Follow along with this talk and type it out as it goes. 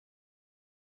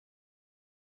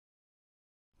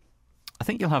I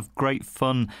think you'll have great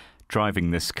fun driving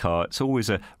this car. It's always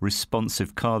a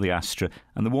responsive car, the Astra,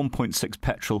 and the 1.6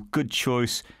 petrol, good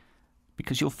choice,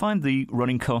 because you'll find the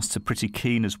running costs are pretty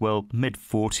keen as well,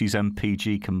 mid-40s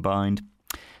MPG combined.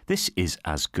 This is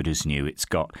as good as new. It's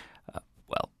got,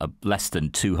 less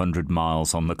than 200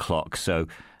 miles on the clock, so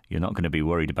you're not going to be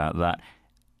worried about that.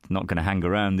 Not going to hang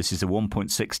around. This is a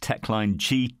 1.6 Techline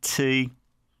GT,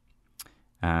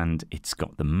 and it's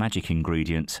got the magic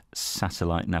ingredient,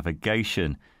 satellite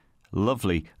navigation.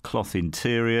 Lovely cloth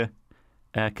interior,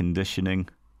 air conditioning,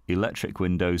 electric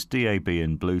windows, DAB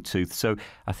and Bluetooth. So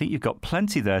I think you've got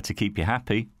plenty there to keep you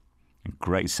happy. A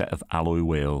great set of alloy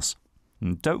wheels.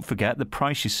 And don't forget, the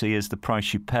price you see is the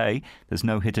price you pay. There's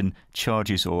no hidden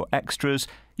charges or extras.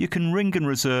 You can ring and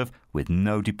reserve with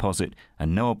no deposit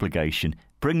and no obligation.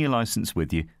 Bring your licence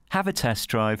with you, have a test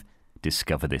drive,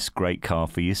 discover this great car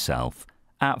for yourself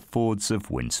at Fords of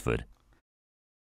Winsford.